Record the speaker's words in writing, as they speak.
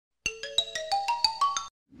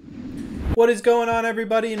What is going on,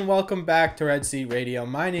 everybody, and welcome back to Red Seat Radio.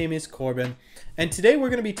 My name is Corbin, and today we're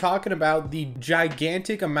going to be talking about the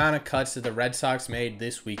gigantic amount of cuts that the Red Sox made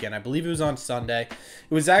this weekend. I believe it was on Sunday.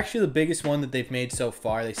 It was actually the biggest one that they've made so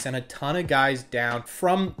far. They sent a ton of guys down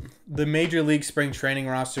from the Major League Spring Training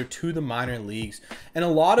roster to the minor leagues, and a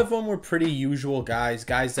lot of them were pretty usual guys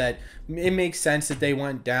that it makes sense that they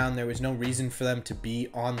went down. There was no reason for them to be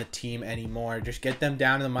on the team anymore. Just get them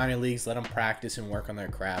down to the minor leagues, let them practice and work on their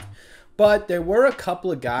craft. But there were a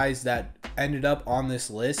couple of guys that ended up on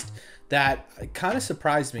this list that kind of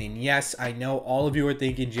surprised me. And yes, I know all of you are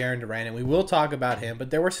thinking Duran, and we will talk about him,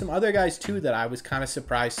 but there were some other guys too that I was kind of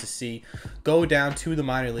surprised to see go down to the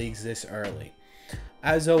minor leagues this early.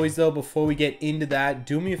 As always, though, before we get into that,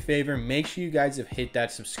 do me a favor, make sure you guys have hit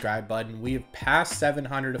that subscribe button. We have passed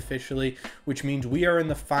 700 officially, which means we are in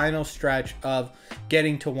the final stretch of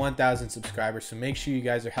getting to 1,000 subscribers, so make sure you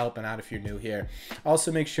guys are helping out if you're new here.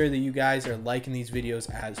 Also, make sure that you guys are liking these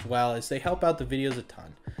videos as well, as they help out the videos a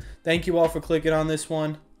ton. Thank you all for clicking on this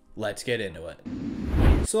one. Let's get into it.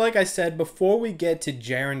 So like I said, before we get to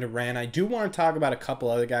Duran, I do want to talk about a couple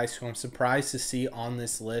other guys who I'm surprised to see on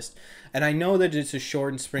this list. And I know that it's a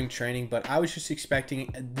shortened spring training, but I was just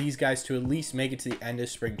expecting these guys to at least make it to the end of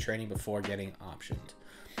spring training before getting optioned.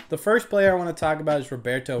 The first player I want to talk about is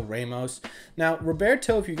Roberto Ramos. Now,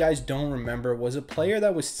 Roberto, if you guys don't remember, was a player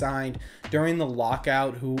that was signed during the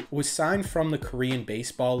lockout, who was signed from the Korean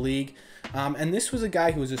Baseball League. And this was a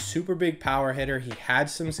guy who was a super big power hitter. He had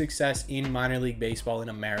some success in minor league baseball in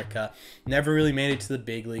America, never really made it to the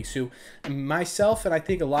big leagues. So myself, and I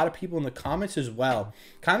think a lot of people in the comments as well,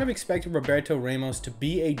 kind of expected Roberto Ramos to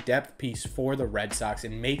be a depth piece for the Red Sox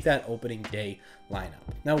and make that opening day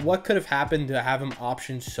lineup. Now, what could have happened to have him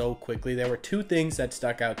optioned so quickly? There were two things that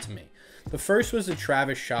stuck out to me. The first was the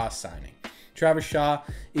Travis Shaw signing. Travis Shaw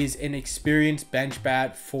is an experienced bench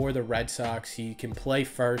bat for the Red Sox. He can play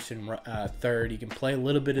first and third. He can play a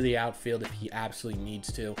little bit of the outfield if he absolutely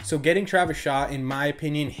needs to. So getting Travis Shaw, in my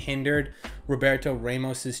opinion, hindered Roberto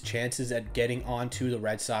Ramos's chances at getting onto the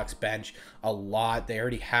Red Sox bench a lot. They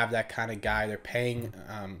already have that kind of guy. They're paying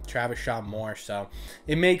Travis Shaw more, so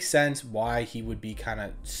it makes sense why he would be kind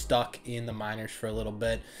of stuck in the minors for a little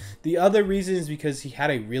bit. The other reason is because he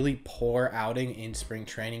had a really poor outing in spring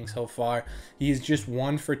training so far. He is just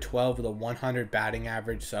 1 for 12 with a 100 batting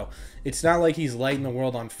average, so it's not like he's lighting the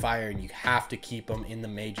world on fire and you have to keep him in the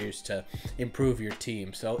majors to improve your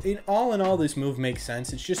team. So in all, this move makes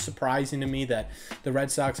sense. It's just surprising to me that the Red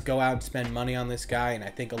Sox go out and spend money on this guy, and I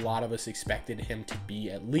think a lot of us expected him to be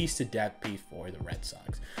at least a depth piece for the Red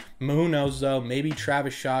Sox. Who knows, though? Maybe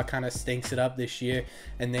Travis Shaw kind of stinks it up this year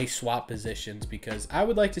and they swap positions, because I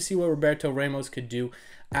would like to see what Roberto Ramos could do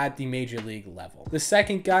at the major league level. The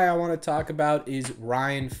second guy I want to talk about is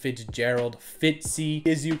Ryan Fitzgerald, Fitzy,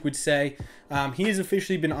 as you would say. He has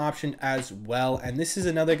officially been optioned as well, and this is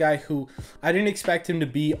another guy who I didn't expect him to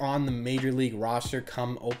be on the major league roster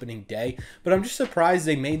come opening day, but I'm just surprised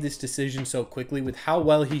they made this decision so quickly with how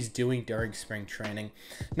well he's doing during spring training.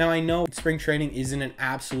 Now, I know spring training isn't an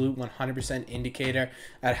absolute 100% indicator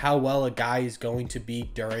at how well a guy is going to be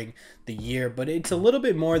during the year, but it's a little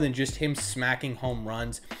bit more than just him smacking home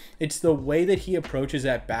runs. It's the way that he approaches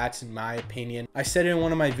at bats, in my opinion. I said it in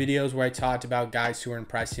one of my videos where I talked about guys who are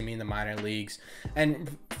impressing me in the minor leagues,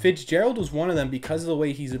 and Fitzgerald was one of them because of the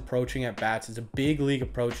way he's approaching at bats. It's a big league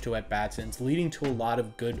approach to at bats, and it's leading to a lot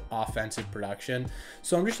of good offensive production.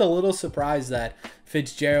 So I'm just a little surprised that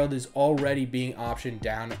Fitzgerald is already being optioned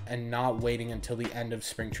down and not waiting until the end of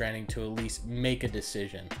spring training to at least make a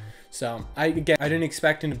decision. So I didn't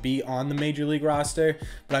expect him to be on the major league roster,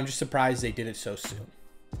 but I'm just surprised they did it so soon.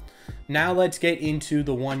 Now let's get into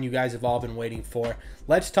the one you guys have all been waiting for.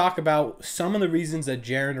 Let's talk about some of the reasons that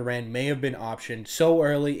Duran may have been optioned so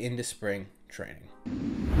early into spring training.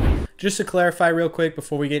 Just to clarify real quick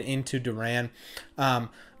before we get into Duran,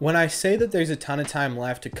 when I say that there's a ton of time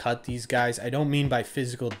left to cut these guys, I don't mean by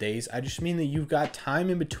physical days. I just mean that you've got time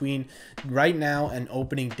in between right now and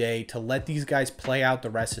opening day to let these guys play out the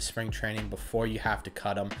rest of spring training before you have to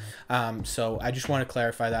cut them. So I just want to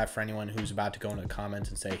clarify that for anyone who's about to go into the comments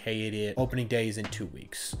and say, hey, idiot, opening day is in 2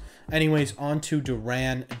 weeks. Anyways, on to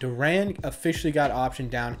Duran. Duran officially got optioned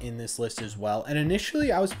down in this list as well. And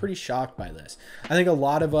initially, I was pretty shocked by this. I think a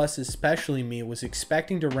lot of us, especially me, was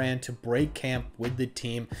expecting Duran to break camp with the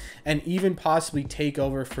team and even possibly take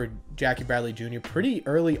over for Jackie Bradley Jr. pretty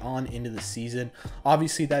early on into the season.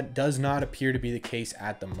 Obviously, that does not appear to be the case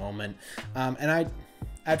at the moment. And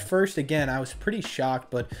at first, again, I was pretty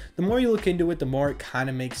shocked, but the more you look into it, the more it kind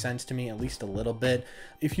of makes sense to me, at least a little bit.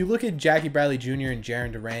 If you look at Jackie Bradley Jr. and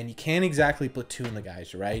Jarren Duran, you can't exactly platoon the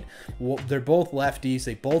guys, right? Well, they're both lefties.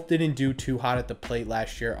 They both didn't do too hot at the plate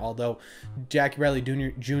last year, although Jackie Bradley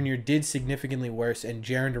Jr. did significantly worse, and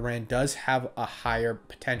Jarren Duran does have a higher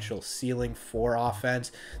potential ceiling for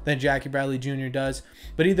offense than Jackie Bradley Jr. does.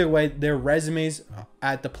 But either way, their resumes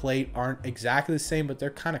at the plate aren't exactly the same, but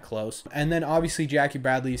they're kind of close. And then obviously Jackie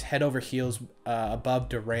Bradley's head over heels above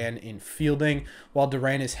Duran in fielding, while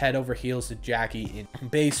Duran is head over heels to Jackie in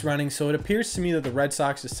base running. So it appears to me that the Red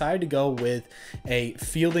Sox decided to go with a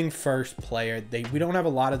fielding first player. We don't have a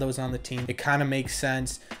lot of those on the team. It kind of makes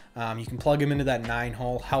sense. You can plug him into that 9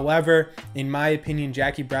 hole. However, in my opinion,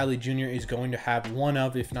 Jackie Bradley Jr. is going to have one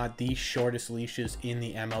of, if not the shortest leashes in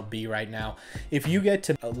the MLB right now. If you get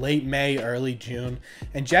to late May, early June,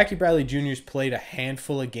 and Jackie Bradley Jr.'s played a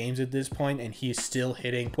handful of games at this point, and he is still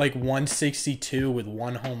hitting like 162 with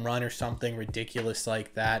 1 home run or something ridiculous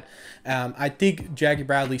like that, I think Jackie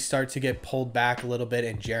Bradley starts to get pulled back a little bit,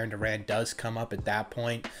 and Jarren Duran does come up at that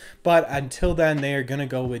point. But until then, they are going to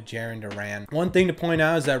go with Jarren Duran. One thing to point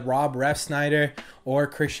out is that Rob Refsnyder or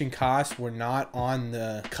Christian Koss were not on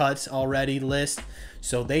the cuts already list,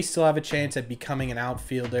 so they still have a chance at becoming an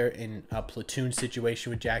outfielder in a platoon situation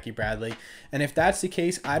with Jackie Bradley. And if that's the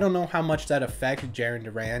case, I don't know how much that affects Jarren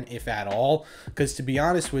Duran, if at all, because to be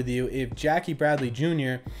honest with you, if Jackie Bradley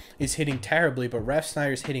Jr. is hitting terribly but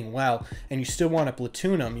Refsnyder is hitting well and you still want to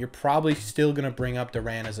platoon him, you're probably still going to bring up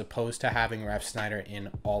Duran as opposed to having Refsnyder in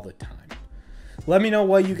all the time. Let me know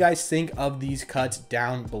what you guys think of these cuts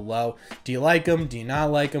down below. Do you like them? Do you not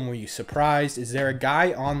like them? Were you surprised? Is there a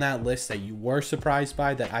guy on that list that you were surprised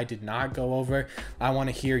by that I did not go over? I want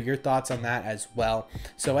to hear your thoughts on that as well.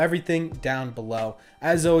 So everything down below.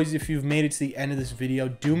 As always, if you've made it to the end of this video,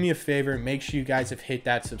 do me a favor. Make sure you guys have hit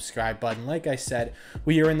that subscribe button. Like I said,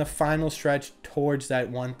 we are in the final stretch towards that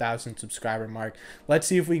 1,000 subscriber mark. Let's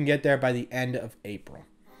see if we can get there by the end of April.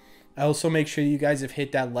 Also, make sure you guys have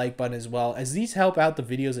hit that like button as well, as these help out the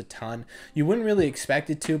videos a ton. You wouldn't really expect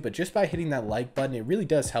it to, but just by hitting that like button, it really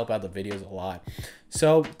does help out the videos a lot.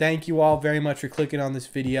 So thank you all very much for clicking on this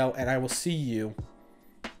video, and I will see you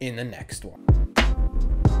in the next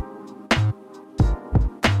one.